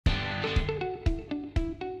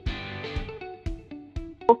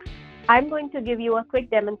I'm going to give you a quick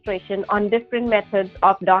demonstration on different methods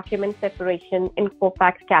of document separation in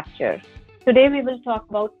Kofax Capture. Today we will talk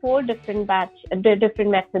about four different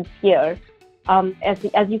methods here.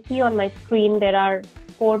 As you see on my screen, there are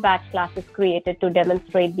 4 batch classes created to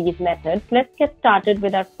demonstrate these methods. Let's get started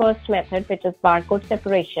with our first method, which is barcode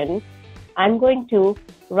separation. I'm going to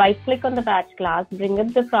right-click on the batch class, bring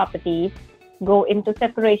up the properties, go into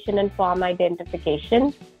separation and form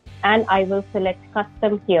identification, and I will select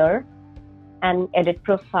custom here and edit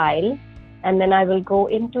profile. And then I will go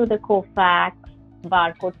into the Kofax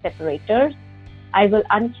barcode separators. I will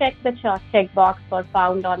uncheck the checkbox for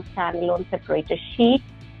found on standalone separator sheet.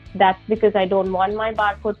 That's because I don't want my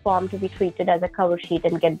barcode form to be treated as a cover sheet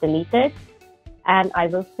and get deleted. And I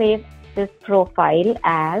will save this profile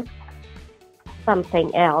as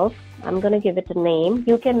something else. I'm going to give it a name.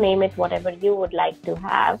 You can name it whatever you would like to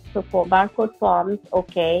have. So for barcode forms,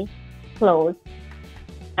 OK, close,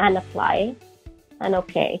 and apply, and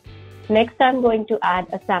OK. Next, I'm going to add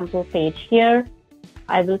a sample page here.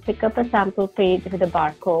 I will pick up a sample page with a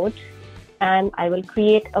barcode, and I will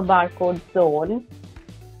create a barcode zone.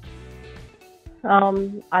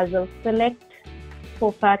 I will select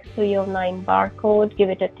Kofax 309 barcode, give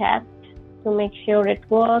it a test to make sure it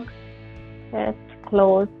works. Test,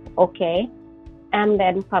 close, OK, and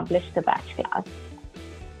then publish the batch class.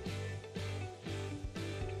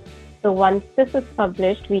 So once this is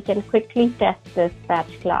published, we can quickly test this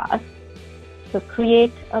batch class. So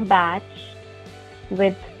create a batch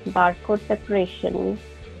with barcode separation,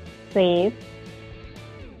 save,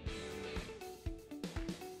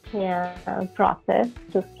 process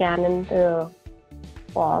to scan in the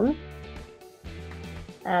forms.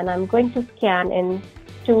 And I'm going to scan in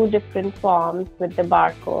 2 different forms with the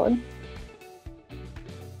barcode.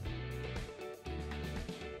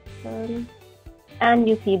 And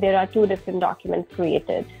you see there are 2 different documents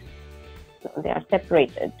created. So they are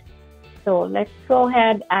separated. So let's go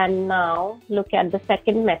ahead and now look at the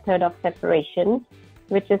second method of separation,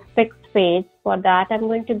 which is fixed page. For that, I'm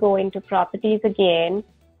going to go into properties again,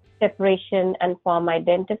 separation and form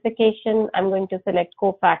identification. I'm going to select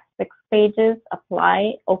Kofax fixed pages,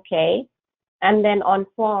 apply, OK. And then on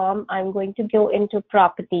form, I'm going to go into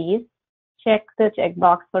properties, check the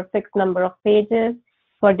checkbox for fixed number of pages.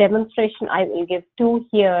 For demonstration, I will give 2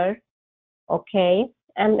 here, OK.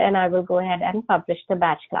 And then I will go ahead and publish the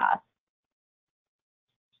batch class.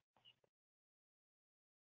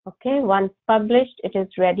 Okay, once published, it is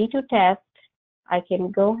ready to test. I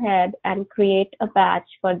can go ahead and create a batch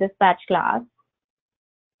for this batch class.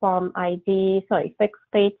 Form ID, fixed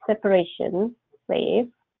page separation, save,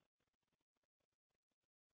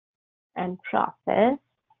 and process.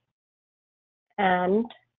 And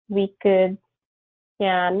we could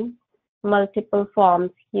scan multiple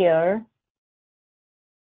forms here.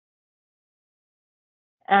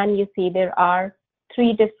 And you see there are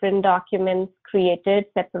 3 different documents created,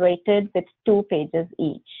 separated with 2 pages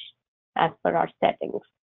each as per our settings.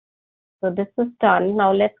 So this is done.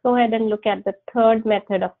 Now let's go ahead and look at the third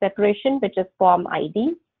method of separation, which is form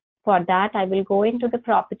ID. For that, I will go into the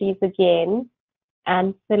properties again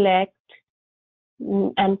and select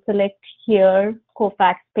here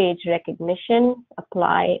Kofax page recognition,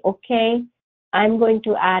 apply, OK. I'm going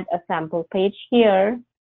to add a sample page here.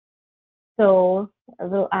 So I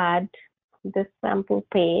will add this sample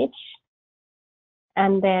page,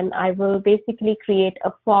 and then I will basically create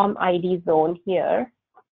a form ID zone here.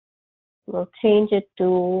 We'll change it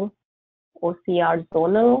to OCR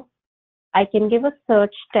zonal. I can give a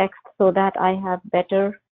search text so that I have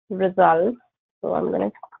better results. So I'm going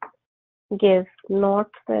to give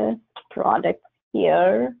Northwest products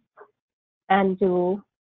here and do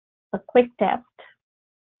a quick test.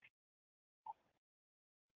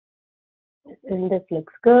 And this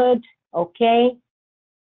looks good. OK.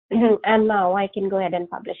 And now I can go ahead and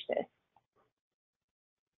publish this.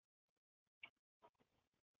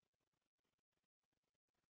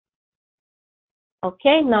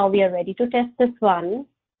 OK, now we are ready to test this one.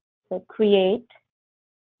 So create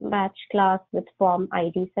batch class with form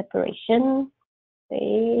ID separation,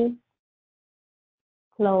 save,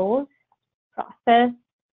 close, process.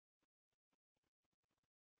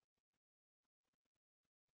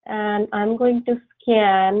 And I'm going to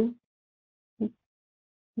scan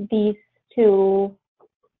these 2,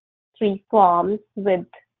 3 forms with,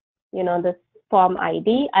 this form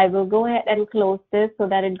ID. I will go ahead and close this so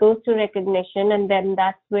that it goes to recognition, and then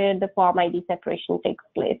that's where the form ID separation takes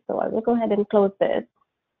place. So I will go ahead and close this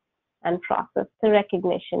and process the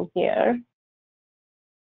recognition here.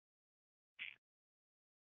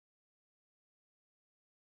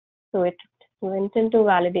 So it went into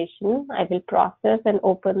validation. I will process and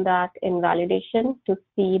open that in validation to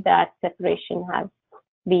see that separation has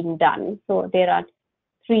been done. So there are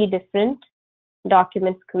 3 different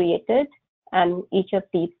documents created, and each of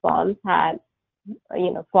these forms has,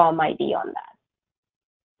 form ID on that.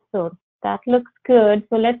 So that looks good.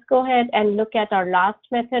 So let's go ahead and look at our last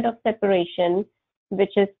method of separation,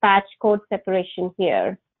 which is patch code separation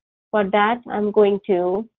here. For that, I'm going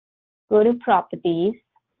to go to properties,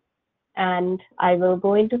 and I will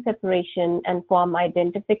go into separation and form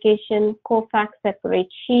identification, Kofax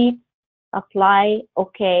separate sheet, apply,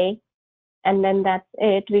 OK, and then that's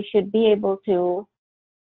it. We should be able to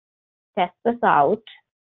test this out,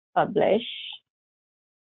 publish,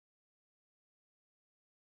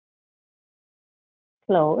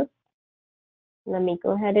 close. Let me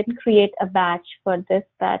go ahead and create a batch for this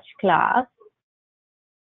batch class.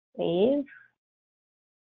 Save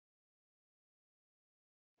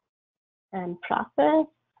and process.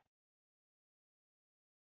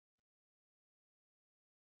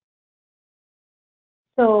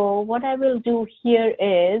 So what I will do here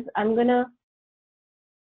is I'm going to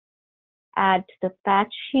add the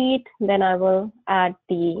patch sheet, then I will add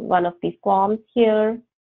one of the forms here,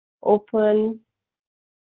 open.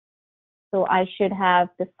 So I should have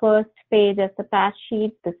the first page as the patch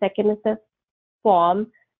sheet, the second is the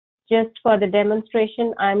form. Just for the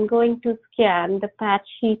demonstration, I'm going to scan the patch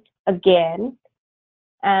sheet again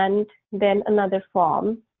and then another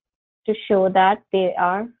form to show that they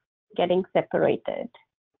are getting separated.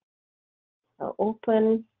 So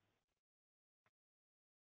open.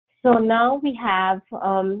 So now we have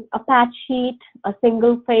a patch sheet, a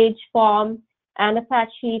single page form, and a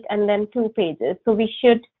patch sheet, and then 2 pages. So we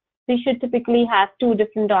should typically have 2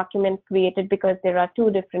 different documents created because there are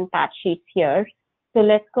 2 different patch sheets here. So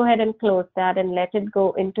let's go ahead and close that and let it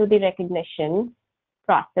go into the recognition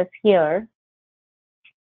process here.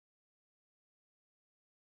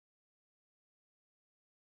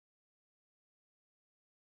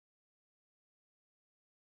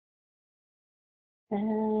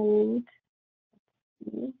 And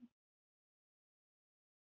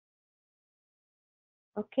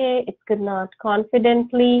okay, it could not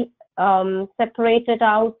confidently separate it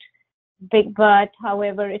out, but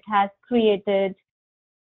however, it has created,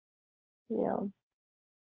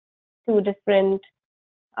 2 different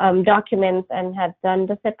documents and has done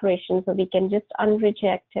the separation. So we can just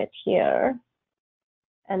unreject it here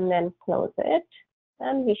and then close it,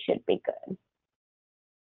 and we should be good.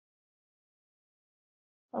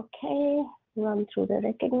 Okay, run through the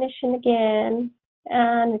recognition again,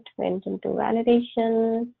 and it went into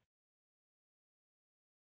validation.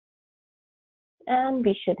 And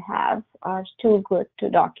we should have our 2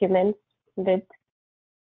 documents with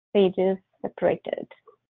pages separated.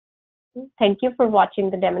 Thank you for watching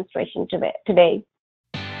the demonstration today.